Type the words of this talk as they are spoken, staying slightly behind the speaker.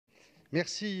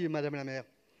Merci, Madame la maire.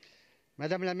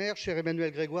 Madame la maire, cher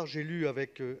Emmanuel Grégoire, j'ai lu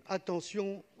avec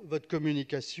attention votre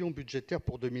communication budgétaire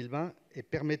pour 2020 et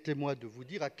permettez-moi de vous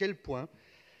dire à quel point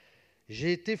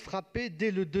j'ai été frappé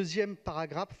dès le deuxième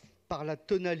paragraphe par la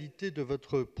tonalité de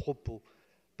votre propos,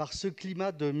 par ce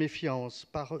climat de méfiance,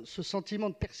 par ce sentiment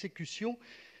de persécution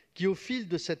qui, au fil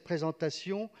de cette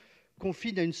présentation,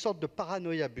 confine à une sorte de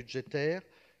paranoïa budgétaire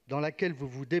dans laquelle vous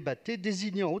vous débattez,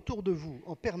 désignant autour de vous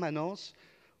en permanence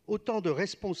autant de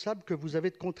responsables que vous avez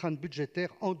de contraintes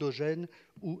budgétaires endogènes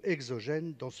ou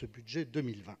exogènes dans ce budget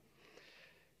 2020.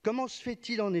 Comment se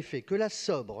fait-il en effet que la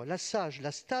sobre, la sage,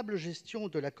 la stable gestion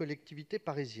de la collectivité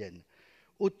parisienne,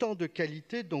 autant de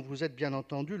qualités dont vous êtes bien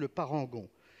entendu le parangon,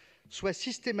 soit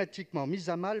systématiquement mise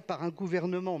à mal par un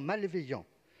gouvernement malveillant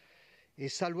et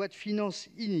sa loi de finances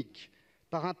inique,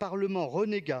 par un Parlement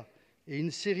renégat et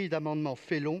une série d'amendements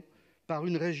félons, par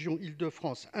une région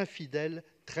Île-de-France infidèle,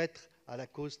 traître à la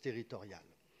cause territoriale.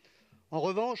 En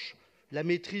revanche, la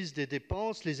maîtrise des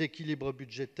dépenses, les équilibres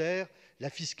budgétaires, la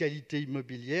fiscalité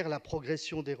immobilière, la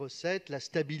progression des recettes, la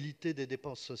stabilité des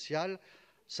dépenses sociales,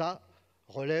 ça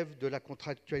relève de la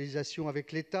contractualisation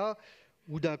avec l'État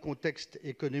ou d'un contexte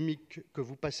économique que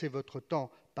vous passez votre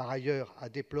temps par ailleurs à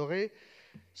déplorer,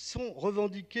 sont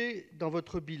revendiqués dans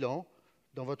votre bilan,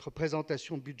 dans votre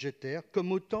présentation budgétaire,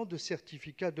 comme autant de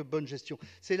certificats de bonne gestion.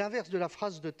 C'est l'inverse de la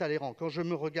phrase de Talleyrand. Quand je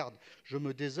me regarde, je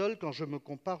me désole. Quand je me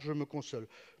compare, je me console.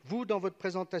 Vous, dans votre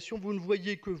présentation, vous ne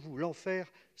voyez que vous.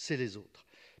 L'enfer, c'est les autres.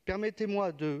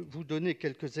 Permettez-moi de vous donner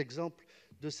quelques exemples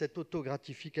de cette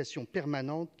autogratification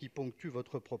permanente qui ponctue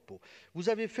votre propos. Vous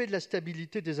avez fait de la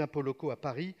stabilité des impôts locaux à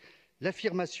Paris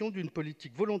l'affirmation d'une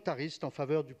politique volontariste en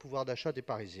faveur du pouvoir d'achat des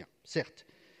Parisiens. Certes,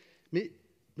 mais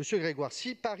Monsieur Grégoire,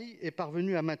 si Paris est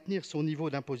parvenu à maintenir son niveau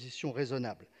d'imposition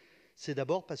raisonnable, c'est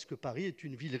d'abord parce que Paris est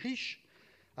une ville riche,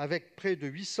 avec près de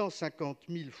 850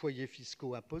 000 foyers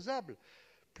fiscaux imposables,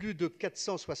 plus de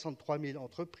 463 000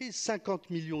 entreprises, 50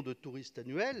 millions de touristes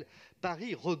annuels.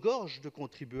 Paris regorge de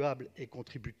contribuables et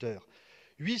contributeurs.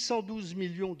 812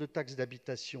 millions de taxes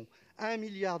d'habitation, 1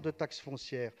 milliard de taxes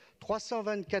foncières,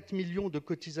 324 millions de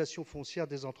cotisations foncières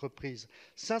des entreprises,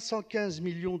 515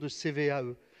 millions de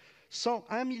CVAE,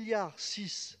 101,6 milliard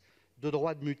de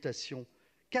droits de mutation,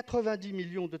 90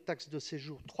 millions de taxes de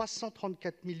séjour,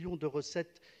 334 millions de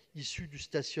recettes issues du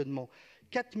stationnement,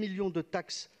 4 millions de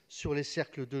taxes sur les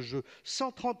cercles de jeux,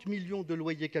 130 millions de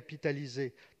loyers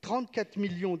capitalisés, 34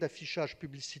 millions d'affichages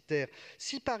publicitaires.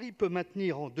 Si Paris peut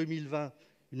maintenir en 2020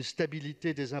 une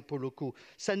stabilité des impôts locaux,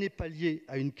 ça n'est pas lié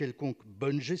à une quelconque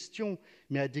bonne gestion,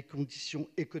 mais à des conditions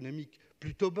économiques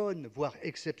plutôt bonnes, voire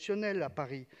exceptionnelles à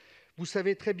Paris. Vous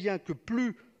savez très bien que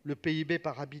plus le PIB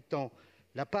par habitant,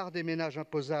 la part des ménages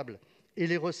imposables et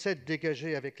les recettes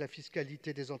dégagées avec la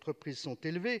fiscalité des entreprises sont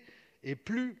élevées, et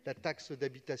plus la taxe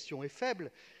d'habitation est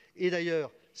faible. Et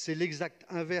d'ailleurs, c'est l'exact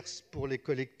inverse pour les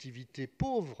collectivités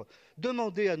pauvres.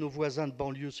 Demandez à nos voisins de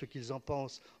banlieue ce qu'ils en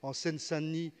pensent, en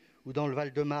Seine-Saint-Denis ou dans le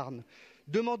Val-de-Marne.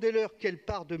 Demandez-leur quelle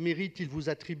part de mérite ils vous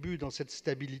attribuent dans cette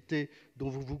stabilité dont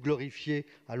vous vous glorifiez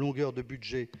à longueur de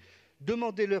budget.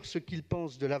 Demandez-leur ce qu'ils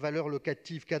pensent de la valeur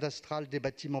locative cadastrale des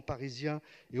bâtiments parisiens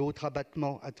et autres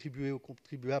abattements attribués aux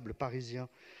contribuables parisiens.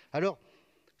 Alors,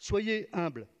 soyez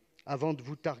humbles avant de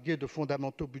vous targuer de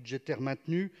fondamentaux budgétaires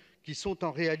maintenus qui sont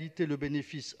en réalité le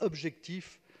bénéfice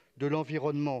objectif de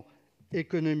l'environnement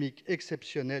économique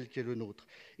exceptionnel qui est le nôtre.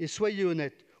 Et soyez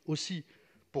honnêtes aussi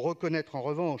pour reconnaître en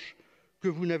revanche que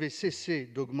vous n'avez cessé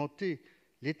d'augmenter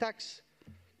les taxes,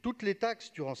 toutes les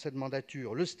taxes durant cette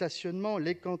mandature, le stationnement,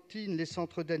 les cantines, les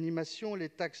centres d'animation, les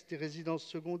taxes des résidences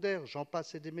secondaires, j'en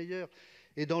passe et des meilleures.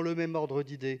 Et dans le même ordre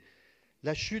d'idées,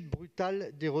 la chute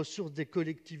brutale des ressources des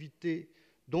collectivités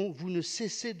dont vous ne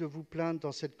cessez de vous plaindre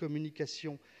dans cette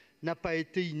communication n'a pas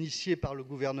été initiée par le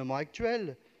gouvernement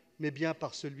actuel, mais bien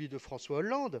par celui de François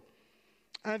Hollande.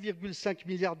 1,5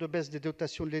 milliard de baisse des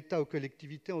dotations de l'État aux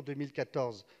collectivités en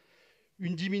 2014.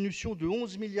 Une diminution de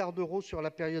 11 milliards d'euros sur la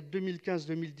période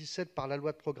 2015-2017 par la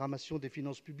loi de programmation des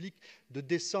finances publiques de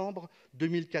décembre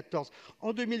 2014.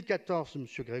 En 2014, M.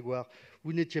 Grégoire,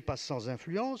 vous n'étiez pas sans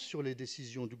influence sur les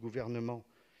décisions du gouvernement.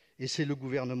 Et c'est le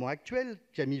gouvernement actuel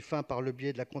qui a mis fin par le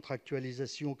biais de la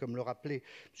contractualisation, comme le rappelait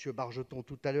M. Bargeton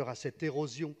tout à l'heure, à cette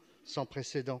érosion sans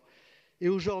précédent. Et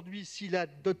aujourd'hui, si la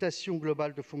dotation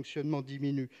globale de fonctionnement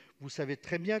diminue, vous savez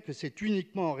très bien que c'est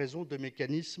uniquement en raison de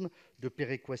mécanismes de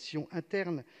péréquation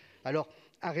interne. Alors,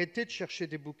 arrêtez de chercher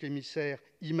des boucs émissaires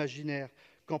imaginaires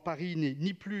quand Paris n'est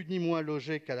ni plus ni moins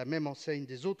logé qu'à la même enseigne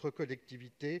des autres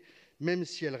collectivités, même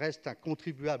si elle reste un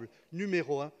contribuable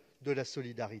numéro 1 de la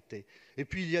solidarité. Et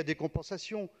puis, il y a des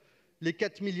compensations. Les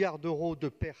 4 milliards d'euros de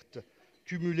pertes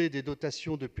cumulés des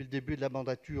dotations depuis le début de la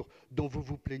mandature dont vous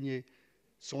vous plaignez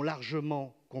sont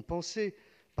largement compensés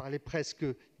par les presque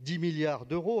 10 milliards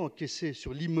d'euros encaissés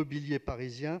sur l'immobilier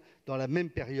parisien dans la même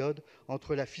période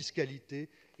entre la fiscalité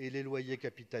et les loyers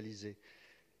capitalisés.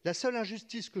 La seule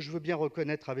injustice que je veux bien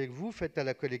reconnaître avec vous, faite à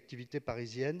la collectivité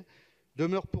parisienne,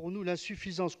 demeure pour nous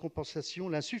l'insuffisante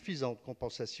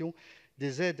compensation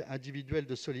des aides individuelles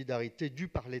de solidarité dues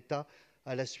par l'État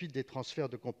à la suite des transferts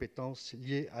de compétences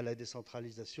liés à la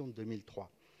décentralisation de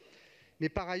 2003. Mais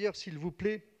par ailleurs, s'il vous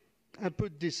plaît, un peu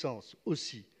de décence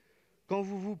aussi. Quand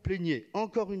vous vous plaignez,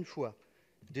 encore une fois,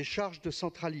 des charges de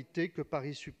centralité que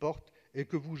Paris supporte et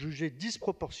que vous jugez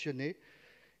disproportionnées,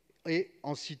 et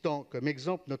en citant comme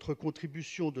exemple notre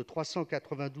contribution de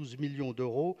 392 millions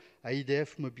d'euros à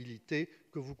IDF Mobilité,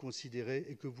 que vous considérez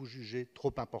et que vous jugez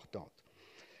trop importante.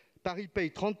 Paris paye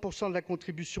 30% de la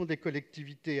contribution des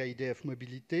collectivités à IDF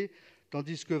Mobilité,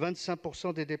 tandis que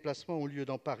 25% des déplacements ont lieu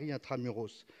dans Paris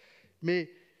intramuros.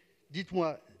 Mais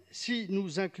dites-moi, si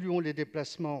nous incluons les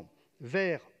déplacements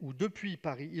vers ou depuis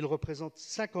Paris, ils représentent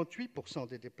 58%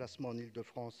 des déplacements en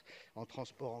Île-de-France en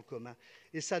transport en commun.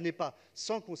 Et ça n'est pas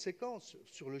sans conséquence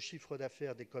sur le chiffre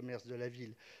d'affaires des commerces de la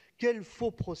ville. Quel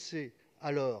faux procès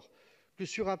alors que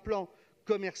sur un plan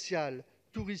commercial,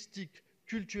 touristique,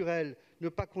 culturel, ne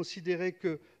pas considérer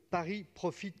que Paris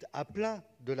profite à plein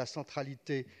de la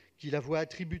centralité qui la voit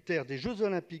attributaire des Jeux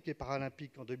Olympiques et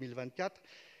Paralympiques en 2024,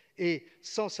 et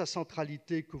sans sa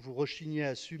centralité que vous rechignez à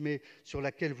assumer, sur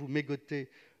laquelle vous mégotez,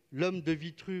 l'homme de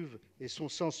Vitruve et son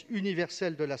sens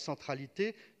universel de la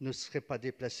centralité ne seraient pas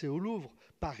déplacés au Louvre.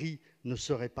 Paris ne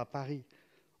serait pas Paris.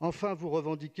 Enfin, vous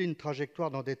revendiquez une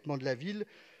trajectoire d'endettement de la ville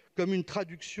comme une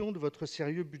traduction de votre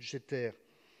sérieux budgétaire.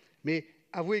 Mais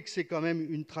avouez que c'est quand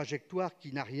même une trajectoire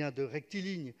qui n'a rien de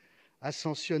rectiligne,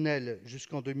 ascensionnelle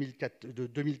jusqu'en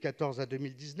 2014 à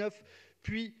 2019,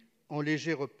 puis en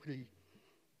léger repli.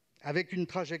 Avec une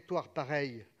trajectoire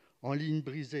pareille, en ligne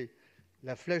brisée,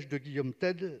 la flèche de Guillaume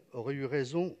Tell aurait eu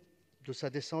raison de sa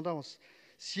descendance.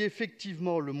 Si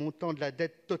effectivement le montant de la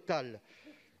dette totale,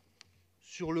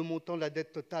 sur le montant de la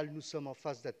dette totale, nous sommes en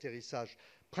phase d'atterrissage,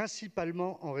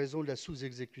 principalement en raison de la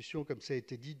sous-exécution, comme ça a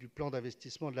été dit, du plan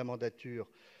d'investissement de la mandature.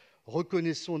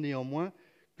 Reconnaissons néanmoins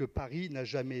que Paris n'a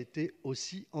jamais été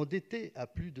aussi endetté, à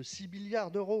plus de 6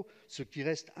 milliards d'euros, ce qui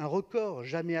reste un record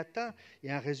jamais atteint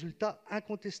et un résultat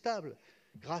incontestable,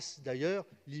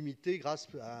 limité grâce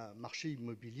à un marché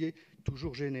immobilier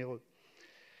toujours généreux.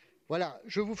 Voilà,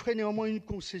 je vous ferai néanmoins une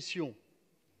concession.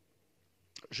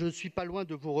 Je ne suis pas loin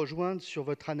de vous rejoindre sur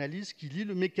votre analyse qui lie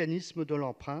le mécanisme de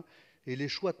l'emprunt et les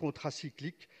choix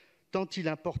contracycliques, tant il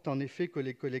importe en effet que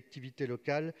les collectivités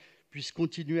locales puissent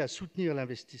continuer à soutenir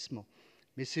l'investissement.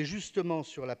 Mais c'est justement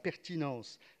sur la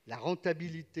pertinence, la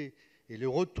rentabilité et le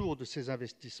retour de ces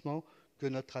investissements que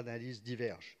notre analyse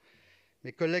diverge.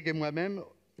 Mes collègues et moi-même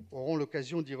aurons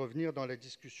l'occasion d'y revenir dans la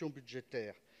discussion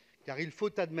budgétaire, car il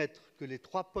faut admettre que les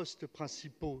 3 postes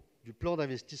principaux du plan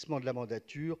d'investissement de la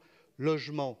mandature,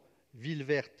 logement, ville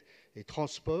verte et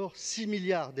transport, 6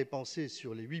 milliards dépensés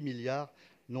sur les 8 milliards,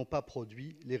 n'ont pas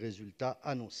produit les résultats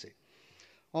annoncés.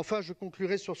 Enfin, je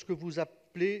conclurai sur ce que vous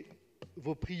appelez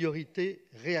vos priorités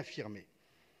réaffirmées.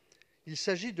 Il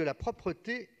s'agit de la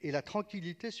propreté et la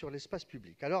tranquillité sur l'espace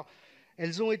public. Alors,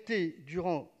 elles ont été,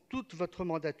 durant toute votre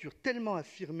mandature, tellement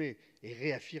affirmées et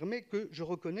réaffirmées que je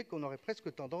reconnais qu'on aurait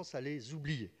presque tendance à les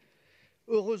oublier.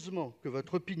 Heureusement que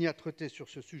votre opiniâtreté sur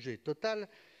ce sujet est totale,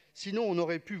 sinon on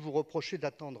aurait pu vous reprocher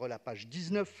d'attendre la page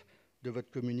 19 de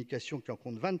votre communication qui en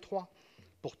compte 23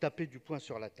 pour taper du poing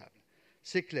sur la table.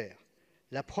 C'est clair.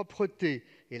 La propreté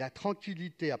et la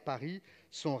tranquillité à Paris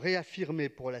sont réaffirmées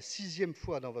pour la 6e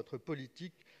fois dans votre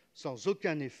politique, sans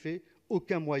aucun effet,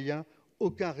 aucun moyen,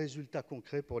 aucun résultat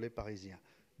concret pour les Parisiens.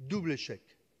 Double échec,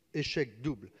 échec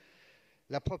double.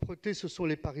 La propreté, ce sont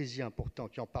les Parisiens pourtant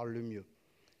qui en parlent le mieux.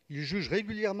 Ils jugent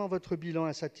régulièrement votre bilan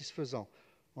insatisfaisant.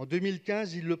 En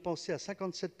 2015, ils le pensaient à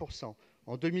 57%,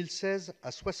 en 2016 à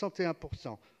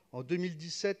 61%, en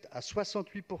 2017 à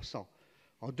 68%.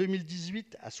 En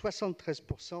 2018, à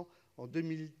 73%, en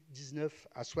 2019,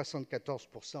 à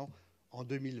 74%, en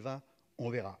 2020, on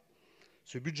verra.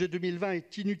 Ce budget 2020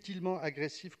 est inutilement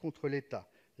agressif contre l'État,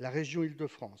 la région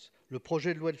Île-de-France, le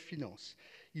projet de loi de finances.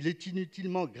 Il est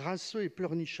inutilement grinçeux et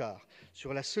pleurnichard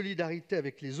sur la solidarité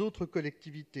avec les autres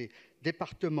collectivités,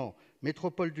 départements,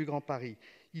 métropole du Grand Paris.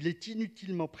 Il est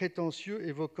inutilement prétentieux,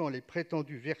 évoquant les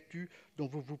prétendues vertus dont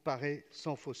vous vous parez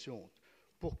sans fausse honte.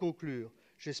 Pour conclure,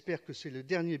 j'espère que c'est le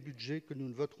dernier budget que nous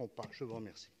ne voterons pas. Je vous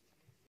remercie.